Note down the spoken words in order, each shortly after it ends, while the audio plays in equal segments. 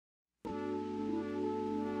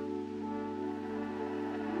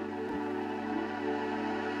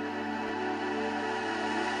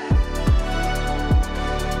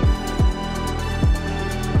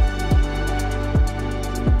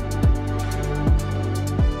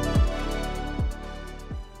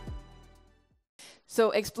So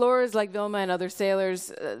explorers like Vilma and other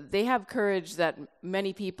sailors, they have courage that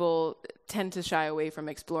many people tend to shy away from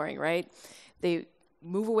exploring, right? They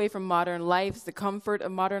move away from modern life, the comfort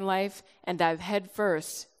of modern life, and dive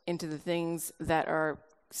headfirst into the things that are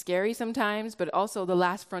scary sometimes, but also the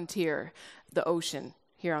last frontier, the ocean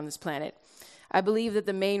here on this planet. I believe that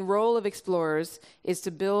the main role of explorers is to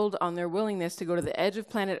build on their willingness to go to the edge of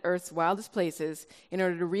planet Earth's wildest places in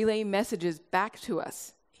order to relay messages back to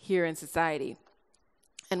us here in society.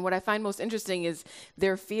 And what I find most interesting is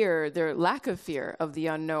their fear, their lack of fear of the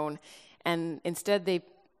unknown, and instead they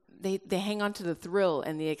hang on to the thrill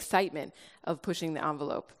and the excitement of pushing the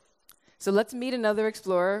envelope. So let's meet another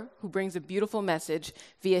explorer who brings a beautiful message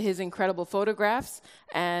via his incredible photographs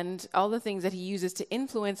and all the things that he uses to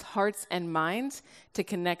influence hearts and minds to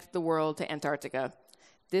connect the world to Antarctica.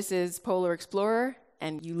 This is polar explorer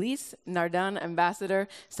and Ulysse Nardin ambassador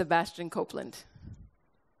Sebastian Copeland.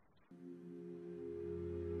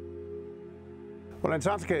 Well,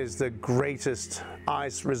 Antarctica is the greatest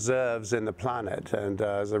ice reserves in the planet, and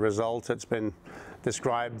as a result, it's been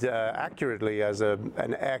described accurately as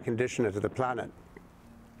an air conditioner to the planet.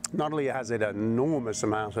 Not only has it an enormous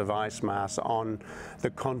amount of ice mass on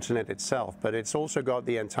the continent itself, but it's also got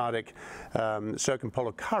the Antarctic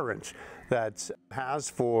circumpolar current that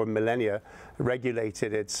has for millennia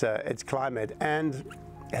regulated its climate and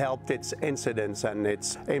helped its incidence and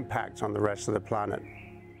its impact on the rest of the planet.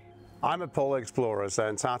 I'm a polar explorer, so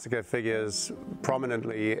Antarctica figures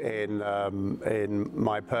prominently in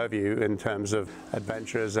my purview in terms of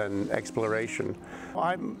adventures and exploration.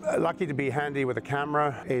 I'm lucky to be handy with a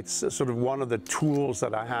camera. It's sort of one of the tools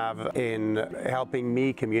that I have in helping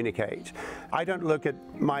me communicate. I don't look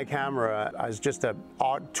at my camera as just an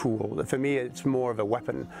art tool. For me, it's more of a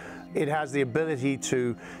weapon. It has the ability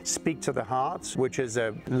to speak to the heart, which is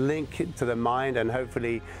a link to the mind and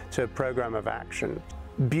hopefully to a program of action.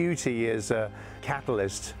 Beauty is a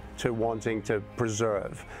catalyst to wanting to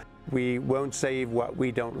preserve. We won't save what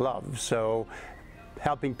we don't love, so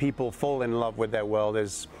helping people fall in love with their world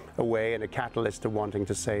is a way and a catalyst to wanting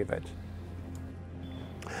to save it.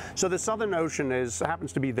 So the Southern Ocean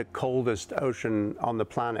happens to be the coldest ocean on the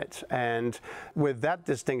planet, and with that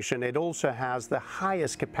distinction, it also has the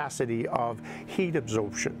highest capacity of heat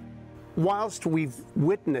absorption. Whilst we've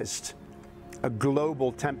witnessed a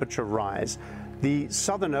global temperature rise, the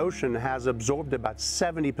Southern Ocean has absorbed about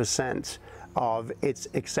 70% of its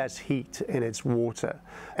excess heat in its water.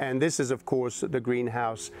 And this is, of course, the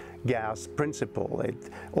greenhouse gas principle.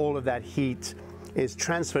 All of that heat is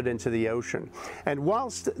transferred into the ocean. And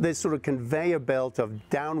whilst this sort of conveyor belt of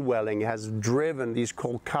downwelling has driven these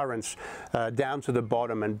cold currents down to the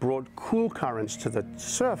bottom and brought cool currents to the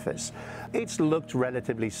surface, it's looked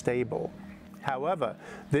relatively stable. However,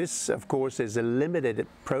 this, of course, is a limited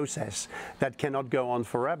process that cannot go on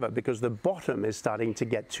forever because the bottom is starting to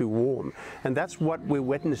get too warm. And that's what we're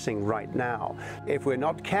witnessing right now. If we're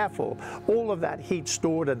not careful, all of that heat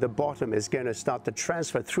stored at the bottom is going to start to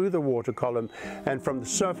transfer through the water column and from the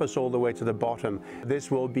surface all the way to the bottom.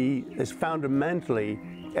 This is fundamentally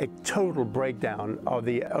a total breakdown of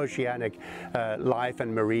the oceanic life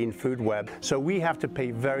and marine food web. So we have to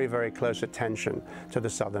pay very, very close attention to the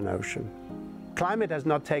Southern Ocean. Climate has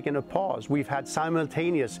not taken a pause. We've had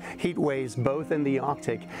simultaneous heat waves both in the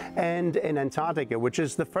Arctic and in Antarctica, which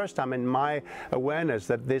is the first time in my awareness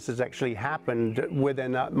that this has actually happened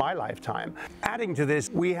within my lifetime. Adding to this,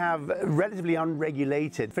 we have relatively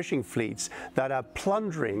unregulated fishing fleets that are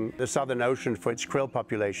plundering the Southern Ocean for its krill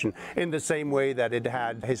population in the same way that it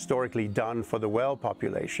had historically done for the whale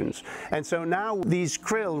populations. And so now these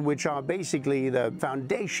krill, which are basically the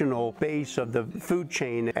foundational base of the food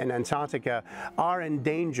chain in Antarctica, are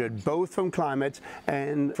endangered both from climate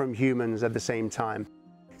and from humans at the same time.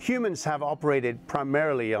 Humans have operated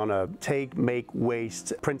primarily on a take, make,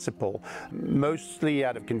 waste principle, mostly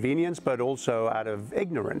out of convenience, but also out of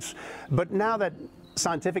ignorance. But now that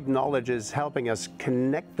scientific knowledge is helping us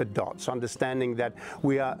connect the dots, understanding that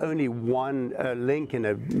we are only one link in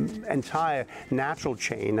an entire natural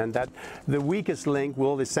chain, and that the weakest link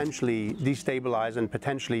will essentially destabilize and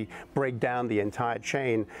potentially break down the entire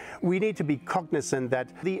chain. We need to be cognizant that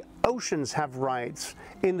the oceans have rights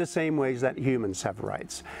in the same ways that humans have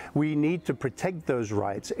rights. We need to protect those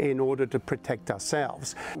rights in order to protect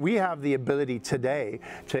ourselves. We have the ability today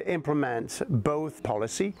to implement both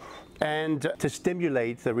policy and to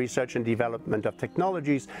stimulate the research and development of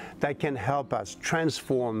technologies that can help us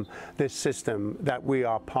transform this system that we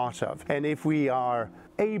are part of. And if we are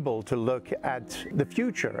able to look at the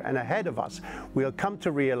future and ahead of us, we'll come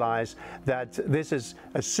to realize that this is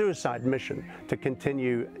a suicide mission to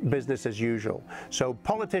continue business as usual. So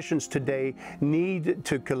politicians today need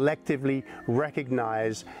to collectively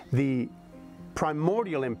recognize the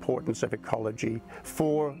primordial importance of ecology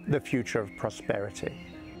for the future of prosperity.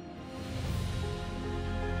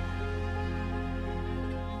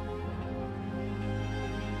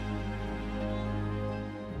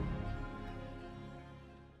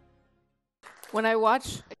 When I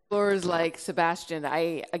watch explorers like Sebastian,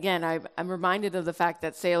 I'm reminded of the fact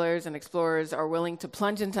that sailors and explorers are willing to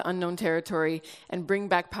plunge into unknown territory and bring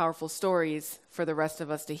back powerful stories for the rest of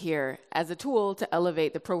us to hear as a tool to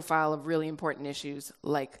elevate the profile of really important issues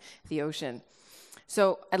like the ocean.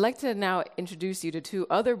 So I'd like to now introduce you to two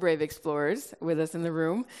other brave explorers with us in the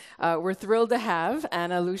room. We're thrilled to have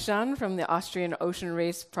Anna Lushan from the Austrian Ocean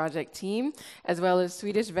Race Project team, as well as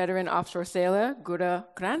Swedish veteran offshore sailor Gura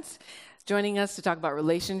Krantz, joining us to talk about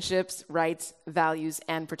relationships, rights, values,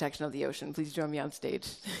 and protection of the ocean. Please join me on stage.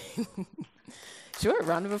 Sure,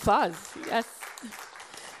 round of applause. Yes.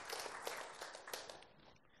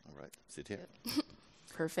 All right, sit here.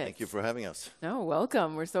 Perfect. Thank you for having us. No,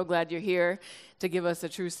 welcome. We're so glad you're here to give us a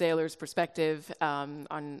true sailor's perspective on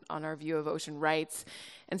our view of ocean rights.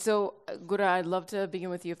 And so, Gura, I'd love to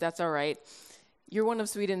begin with you, if that's all right. You're one of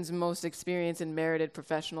Sweden's most experienced and merited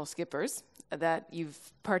professional skippers, that you've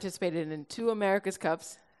participated in 2 America's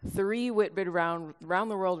Cups, 3 Whitbread round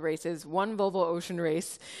the world races, 1 Volvo Ocean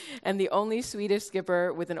Race, and the only Swedish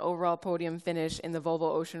skipper with an overall podium finish in the Volvo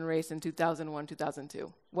Ocean Race in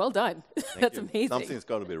 2001-2002. Well done. That's amazing. Something's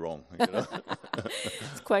got to be wrong. You know?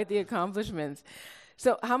 It's quite the accomplishment.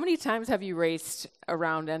 So how many times have you raced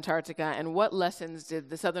around Antarctica, and what lessons did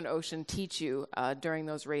the Southern Ocean teach you during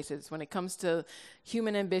those races when it comes to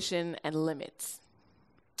human ambition and limits?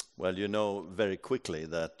 Well, you know very quickly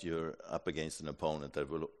that you're up against an opponent that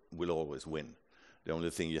will always win. The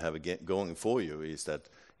only thing you have going for you is that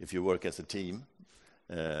if you work as a team,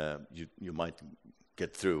 you might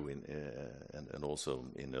get through and also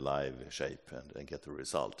in a live shape and get the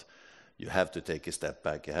result. You have to take a step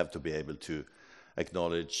back. You have to be able to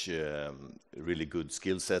acknowledge really good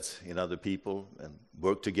skill sets in other people and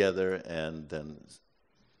work together, and then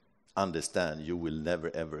understand you will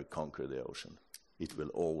never ever conquer the ocean. It will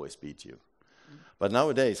always beat you. But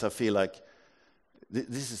nowadays I feel like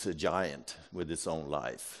this is a giant with its own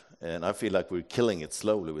life, and I feel like we're killing it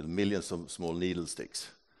slowly with millions of small needle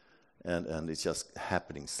sticks, and it's just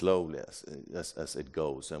happening slowly as it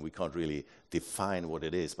goes, and we can't really define what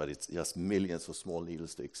it is, but it's just millions of small needle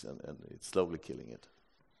sticks, and it's slowly killing it.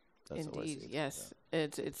 That's how I see Indeed, it. yes. Yeah.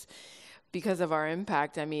 It's because of our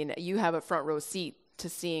impact. I mean, you have a front row seat to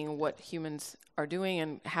seeing what humans are doing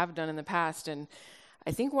and have done in the past, and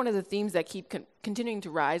I think one of the themes that keep continuing to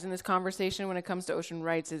rise in this conversation when it comes to ocean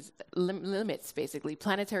rights is limits, basically,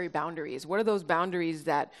 planetary boundaries. What are those boundaries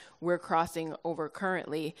that we're crossing over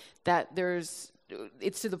currently that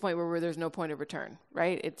it's to the point where there's no point of return,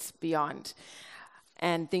 right? It's beyond,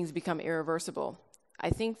 and things become irreversible. I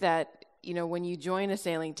think that, when you join a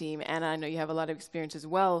sailing team, Anna, I know you have a lot of experience as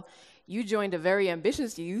well, you joined a very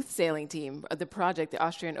ambitious youth sailing team, the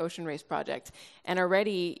Austrian Ocean Race Project. And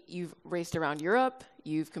already you've raced around Europe,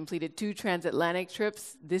 you've completed 2 transatlantic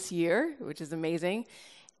trips this year, which is amazing.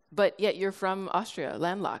 But yet you're from Austria,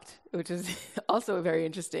 landlocked, which is also very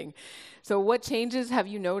interesting. So what changes have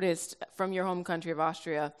you noticed from your home country of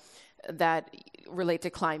Austria that relate to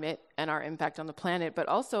climate and our impact on the planet, but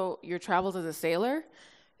also your travels as a sailor?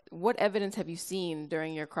 What evidence have you seen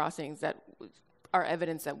during your crossings that are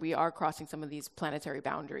evidence that we are crossing some of these planetary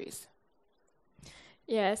boundaries?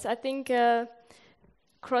 Yes, I think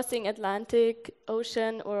crossing Atlantic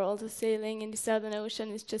Ocean or also sailing in the Southern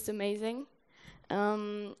Ocean is just amazing.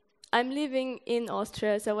 I'm living in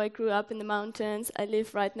Austria, so I grew up in the mountains. I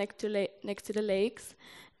live right next to the lakes,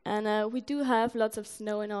 and we do have lots of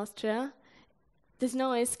snow in Austria. The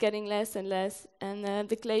snow is getting less and less, and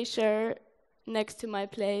the glacier next to my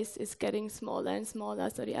place is getting smaller and smaller,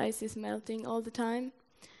 so the ice is melting all the time.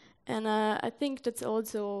 And I think that's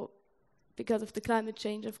also because of the climate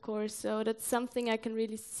change, of course, so that's something I can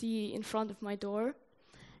really see in front of my door.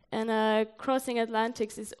 And crossing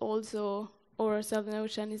Atlantics is also, or Southern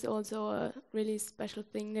Ocean is also a really special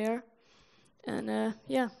thing there. And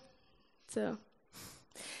so.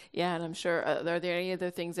 Yeah, and I'm sure, are there any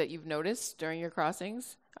other things that you've noticed during your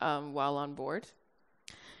crossings while on board?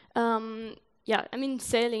 Yeah, I mean,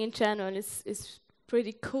 sailing in general is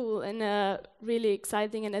pretty cool and really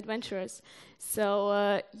exciting and adventurous.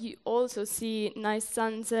 So you also see nice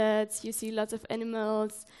sunsets, you see lots of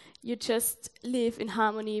animals, you just live in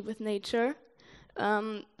harmony with nature.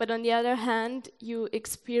 But on the other hand, you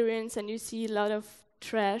experience and you see a lot of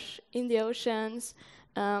trash in the oceans,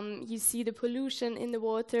 you see the pollution in the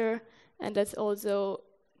water, and that's also,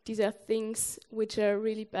 these are things which are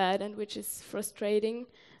really bad and which is frustrating,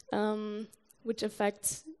 which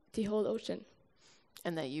affects the whole ocean.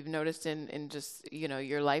 And that you've noticed in just,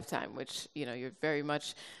 your lifetime, which, you're very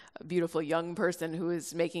much a beautiful young person who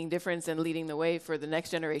is making difference and leading the way for the next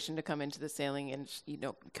generation to come into the sailing and,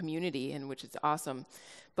 community, and which is awesome.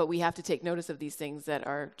 But we have to take notice of these things that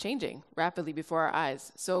are changing rapidly before our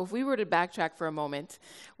eyes. So if we were to backtrack for a moment,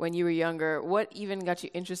 when you were younger, what even got you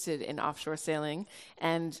interested in offshore sailing?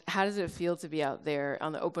 And how does it feel to be out there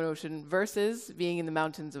on the open ocean versus being in the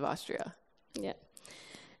mountains of Austria?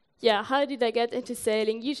 Yeah, how did I get into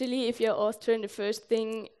sailing? Usually, if you're Austrian, the first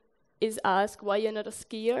thing is ask why you're not a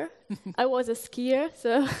skier. I was a skier,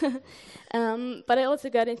 so but I also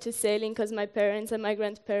got into sailing because my parents and my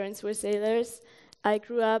grandparents were sailors. I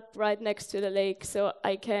grew up right next to the lake, so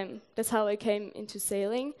that's how I came into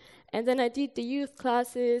sailing. And then I did the youth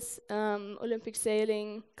classes, Olympic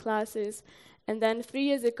sailing classes. And then 3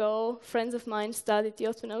 years ago, friends of mine started the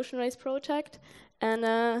Austrian Ocean Race project. And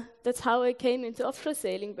that's how I came into offshore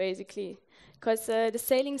sailing, basically. Because the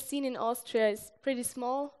sailing scene in Austria is pretty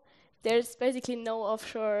small. There's basically no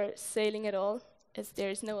offshore sailing at all, as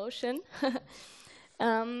there is no ocean.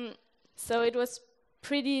 So it was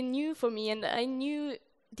pretty new for me. And I knew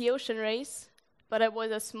the ocean race, but I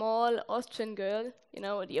was a small Austrian girl.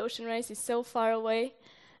 The ocean race is so far away.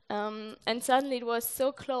 And suddenly it was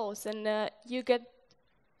so close. And you get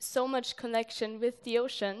so much connection with the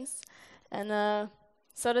oceans. And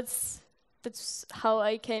so that's how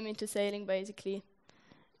I came into sailing, basically.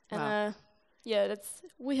 And wow.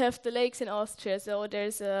 We have the lakes in Austria, so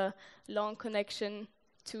there's a long connection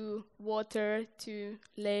to water, to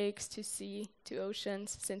lakes, to sea, to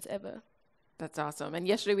oceans since ever. That's awesome. And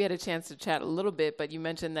yesterday we had a chance to chat a little bit, but you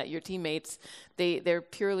mentioned that your teammates, they're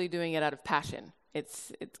purely doing it out of passion.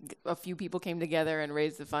 It's a few people came together and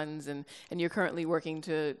raised the funds, and you're currently working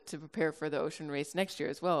to prepare for the ocean race next year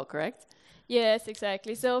as well, correct? Yes,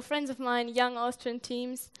 exactly. So friends of mine, young Austrian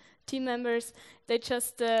team members, they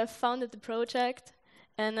just founded the project,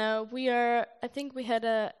 and I think we had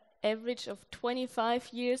an average of 25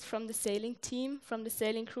 years from the sailing team, from the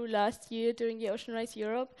sailing crew last year during the Ocean Race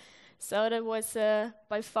Europe. So that was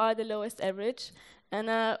by far the lowest average,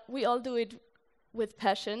 and we all do it with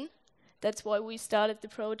passion. That's why we started the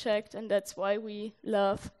project, and that's why we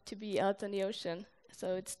love to be out on the ocean.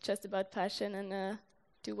 So it's just about passion and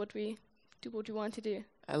do what we want to do.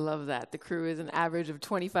 I love that. The crew is an average of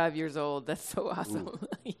 25 years old. That's so awesome.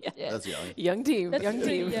 Yeah. That's young. Young team. That's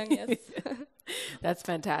young, yes. That's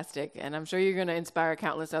fantastic. And I'm sure you're going to inspire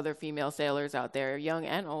countless other female sailors out there, young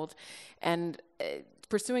and old. And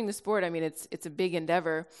pursuing the sport, it's a big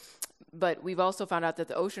endeavor. But we've also found out that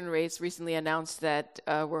the Ocean Race recently announced that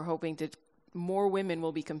we're hoping more women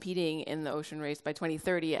will be competing in the Ocean Race by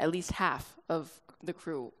 2030, at least half of the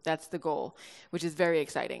crew. That's the goal, which is very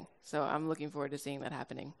exciting. So I'm looking forward to seeing that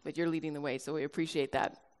happening. But you're leading the way, so we appreciate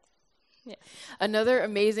that. Yeah. Another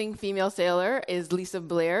amazing female sailor is Lisa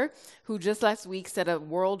Blair, who just last week set a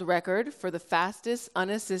world record for the fastest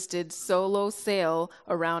unassisted solo sail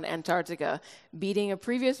around Antarctica, beating a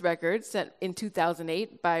previous record set in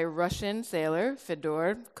 2008 by Russian sailor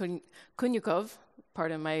Fedor Kunyukov,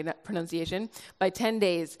 pardon my pronunciation, by 10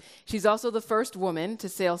 days. She's also the first woman to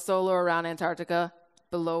sail solo around Antarctica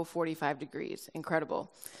below 45 degrees.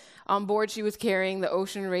 Incredible. On board, she was carrying the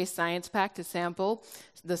Ocean Race Science Pack to sample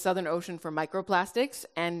the Southern Ocean for microplastics,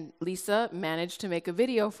 and Lisa managed to make a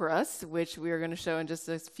video for us, which we are going to show in just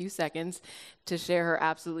a few seconds, to share her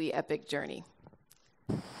absolutely epic journey.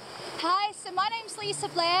 Hi, so my name's Lisa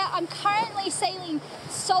Blair. I'm currently sailing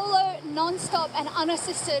solo, non-stop and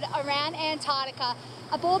unassisted around Antarctica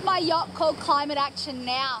aboard my yacht called Climate Action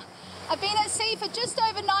Now. I've been at sea for just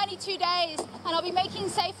over 92 days and I'll be making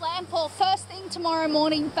safe landfall first thing tomorrow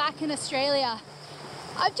morning back in Australia.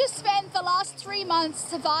 I've just spent the last 3 months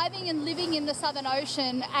surviving and living in the Southern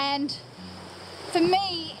Ocean, and for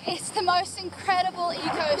me, it's the most incredible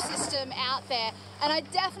ecosystem out there, and I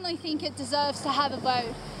definitely think it deserves to have a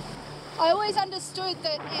vote. I always understood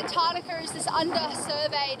that Antarctica is this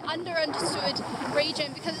under-surveyed, under-understood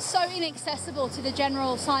region because it's so inaccessible to the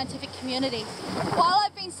general scientific community. While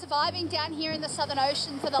I've been surviving down here in the Southern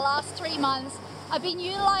Ocean for the last 3 months, I've been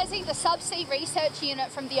utilising the subsea research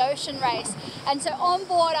unit from the Ocean Race. And so on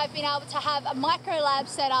board I've been able to have a micro lab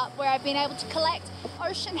set up where I've been able to collect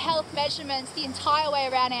ocean health measurements the entire way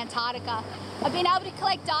around Antarctica. I've been able to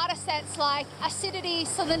collect data sets like acidity,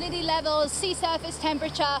 salinity levels, sea surface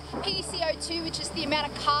temperature, PCO2, which is the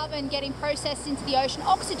amount of carbon getting processed into the ocean,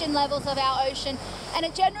 oxygen levels of our ocean, and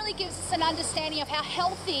it generally gives us an understanding of how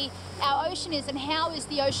healthy our ocean is and how is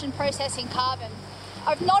the ocean processing carbon.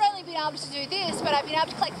 I've not only been able to do this, but I've been able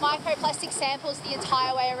to collect microplastic samples the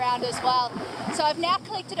entire way around as well. So I've now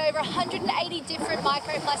collected over 180 different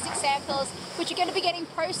microplastic samples, which are going to be getting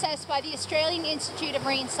processed by the Australian Institute of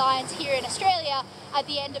Marine Science here in Australia at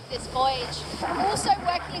the end of this voyage. Also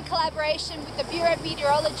working in collaboration with the Bureau of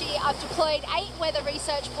Meteorology, I've deployed 8 weather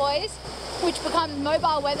research buoys, which become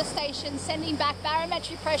mobile weather stations, sending back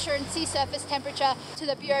barometric pressure and sea surface temperature to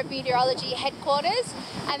the Bureau of Meteorology headquarters.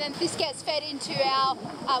 And then this gets fed into our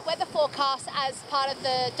weather forecasts as part of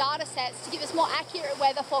the data sets to give us more accurate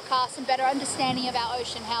weather forecasts and better understanding of our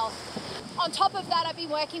ocean health. On top of that, I've been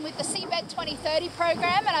working with the Seabed 2030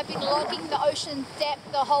 program, and I've been logging the ocean depth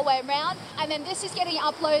the whole way around. And then this is getting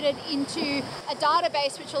uploaded into a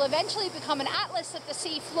database which will eventually become an atlas of the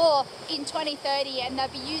sea floor in 2030, and they'll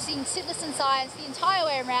be using citizen science the entire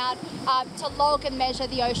way around to log and measure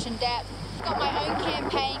the ocean depth. I've got my own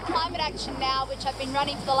campaign, Climate Action Now, which I've been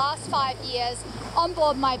running for the last 5 years on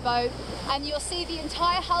board my boat, and you'll see the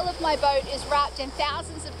entire hull of my boat is wrapped in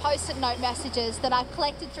thousands of post-it note messages that I've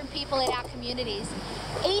collected from people in our communities.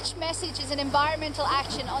 Each message is an environmental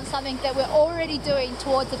action on something that we're already doing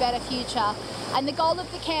towards a better future, and the goal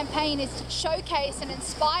of the campaign is to showcase and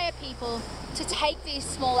inspire people to take these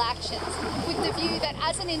small actions with the view that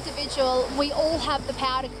as an individual we all have the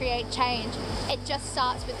power to create change. It just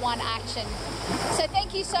starts with one action. So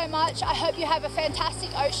thank you so much. I hope you have a fantastic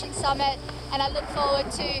Ocean Summit, and I look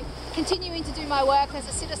forward to continuing to do my work as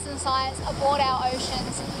a citizen science aboard our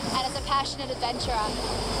oceans and as a passionate adventurer.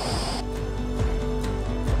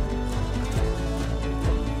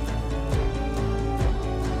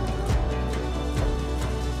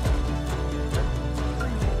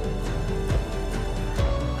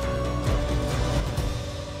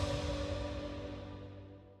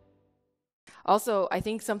 Also, I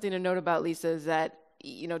think something to note about Lisa is that,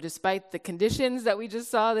 you know, despite the conditions that we just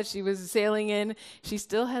saw that she was sailing in, she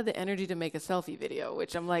still had the energy to make a selfie video,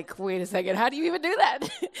 which I'm like, wait a second, how do you even do that?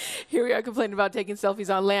 Here we are complaining about taking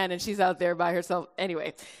selfies on land, and she's out there by herself.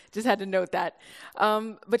 Anyway, just had to note that.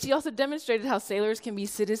 But she also demonstrated how sailors can be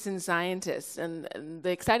citizen scientists. And the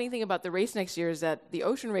exciting thing about the race next year is that the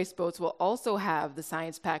Ocean Race boats will also have the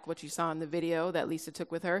science pack, what you saw in the video that Lisa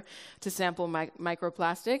took with her, to sample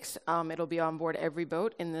microplastics. It'll be on board every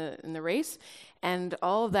boat in the race. And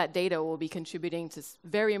all of that data will be contributing to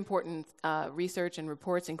very important research and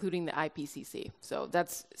reports, including the IPCC. So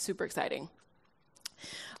that's super exciting.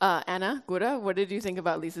 Anna, Gura, what did you think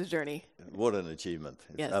about Lisa's journey? What an achievement.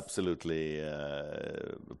 It's yes. Absolutely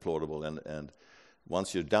applaudable. And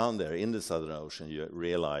once you're down there in the Southern Ocean, you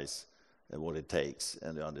realize what it takes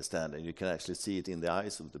and you understand. And you can actually see it in the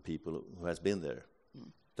eyes of the people who has been there.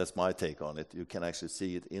 That's my take on it. You can actually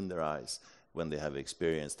see it in their eyes when they have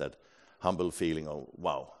experienced that humble feeling of,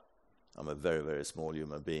 wow, I'm a very, very small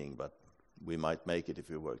human being, but we might make it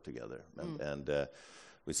if we work together. And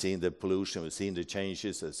we've seen the pollution, we've seen the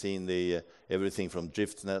changes, we've seen the everything from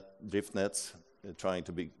drift nets trying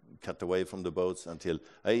to be cut away from the boats until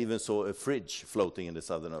I even saw a fridge floating in the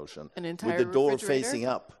Southern Ocean with the door facing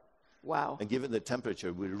up. Wow. And given the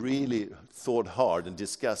temperature, we really thought hard and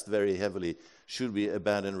discussed very heavily, should we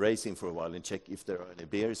abandon racing for a while and check if there are any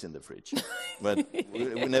beers in the fridge? But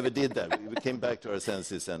we never did that. We came back to our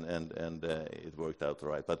senses and it worked out all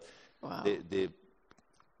right. But wow.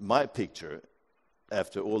 My picture,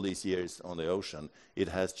 after all these years on the ocean, it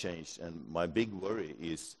has changed. And my big worry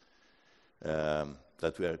is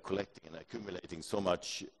that we are collecting and accumulating so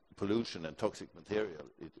much pollution and toxic material,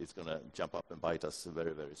 it's going to jump up and bite us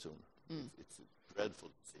very, very soon. It's dreadful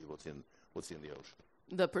to see what's in the ocean.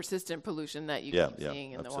 The persistent pollution that you keep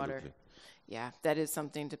seeing in absolutely. The water. Yeah, that is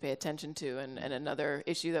something to pay attention to, and another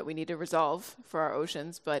issue that we need to resolve for our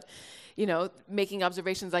oceans. But, you know, making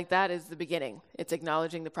observations like that is the beginning. It's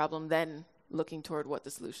acknowledging the problem, then looking toward what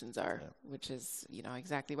the solutions are, which is, you know,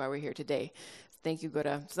 exactly why we're here today. Thank you,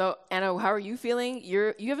 Gura. So, Anna, how are you feeling?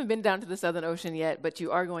 You haven't been down to the Southern Ocean yet, but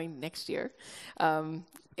you are going next year.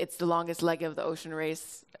 It's the longest leg of the Ocean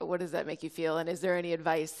Race. What does that make you feel? And is there any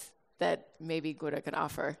advice that maybe Gura can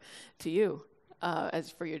offer to you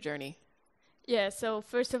as for your journey? Yeah, so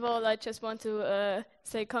first of all, I just want to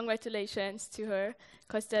say congratulations to her,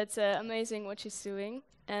 because that's amazing what she's doing.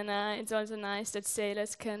 And it's also nice that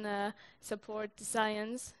sailors can support the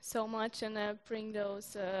science so much and bring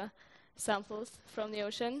those samples from the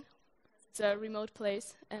ocean. It's a remote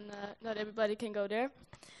place, and not everybody can go there.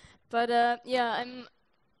 But yeah,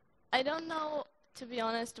 I don't know, to be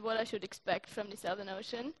honest, what I should expect from the Southern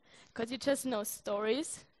Ocean, because you just know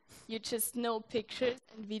stories, you just know pictures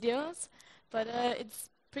and videos, but it's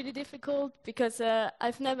pretty difficult because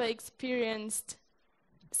I've never experienced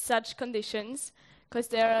such conditions, because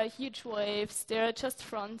there are huge waves, there are just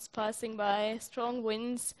fronts passing by, strong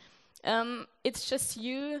winds. It's just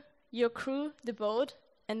you, your crew, the boat,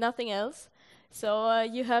 and nothing else. So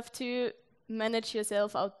you have to manage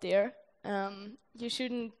yourself out there. You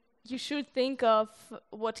should think of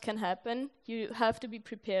what can happen. You have to be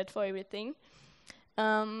prepared for everything.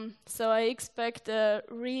 So I expect a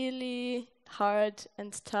really hard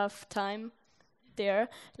and tough time there.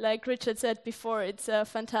 Like Richard said before, it's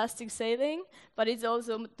fantastic sailing, but it's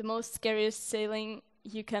also the most scariest sailing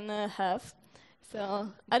you can have.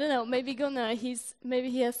 So I don't know, maybe Gunnar, maybe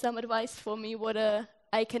he has some advice for me what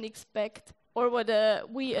I can expect, or what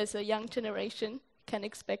we as a young generation can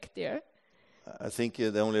expect there. I think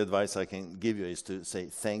the only advice I can give you is to say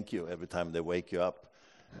thank you every time they wake you up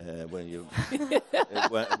when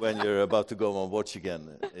you're about to go on watch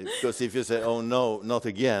again. Because if you say, "Oh no, not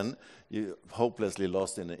again," you're hopelessly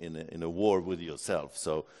lost in a war with yourself.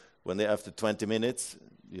 So when after 20 minutes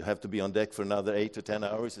you have to be on deck for another 8 to 10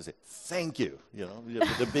 hours, you say thank you. You know,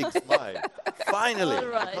 with a big smile. Finally,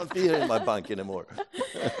 I can't be here in my bunk anymore.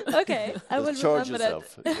 Okay, I will charge remember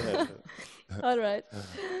yourself. that. All right.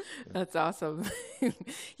 That's awesome.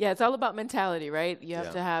 Yeah, it's all about mentality, right? You have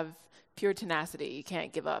Yeah. to have pure tenacity. You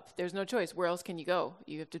can't give up. There's no choice. Where else can you go?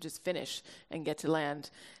 You have to just finish and get to land.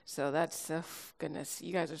 So that's, goodness,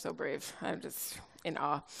 you guys are so brave. I'm just in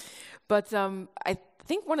awe. But I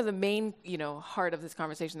think one of the main, heart of this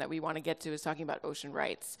conversation that we want to get to is talking about ocean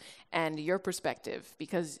rights and your perspective,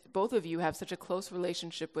 because both of you have such a close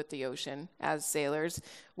relationship with the ocean as sailors.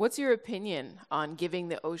 What's your opinion on giving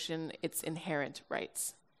the ocean its inherent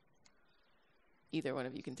rights? Either one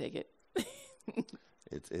of you can take it.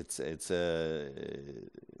 It's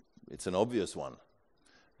an obvious one.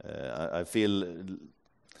 I feel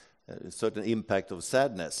a certain impact of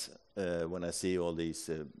sadness when I see all these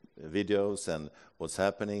videos and what's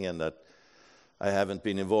happening, and that I haven't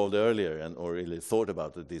been involved earlier or really thought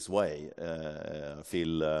about it this way. I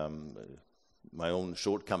feel my own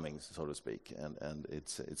shortcomings, so to speak, and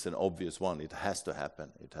it's an obvious one. It has to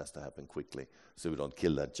happen. It has to happen quickly, so we don't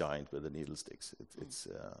kill that giant with the needle sticks. It's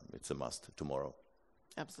a must tomorrow.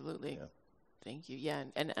 Absolutely. Yeah. Thank you. Yeah,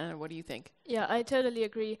 and Anna, what do you think? Yeah, I totally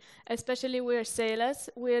agree. Especially we're sailors.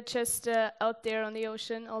 We're just out there on the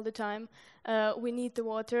ocean all the time. We need the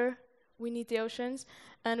water, we need the oceans,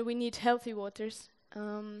 and we need healthy waters.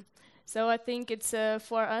 So I think it's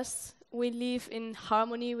for us. We live in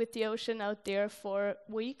harmony with the ocean out there for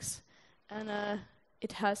weeks, and there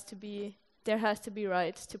has to be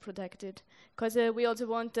rights to protect it. Because we also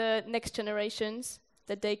want the next generations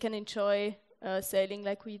that they can enjoy sailing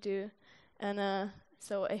like we do. And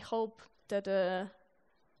so I hope that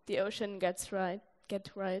the ocean gets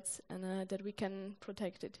rights, and that we can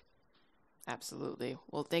protect it. Absolutely.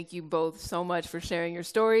 Well, thank you both so much for sharing your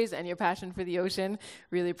stories and your passion for the ocean.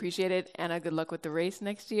 Really appreciate it. Anna, good luck with the race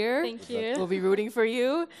next year. Thank you. We'll be rooting for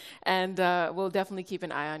you, and we'll definitely keep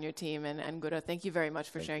an eye on your team. And Gura, thank you very much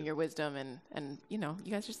for sharing your wisdom, and you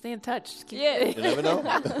guys just stay in touch. Yeah. You never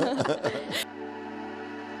know.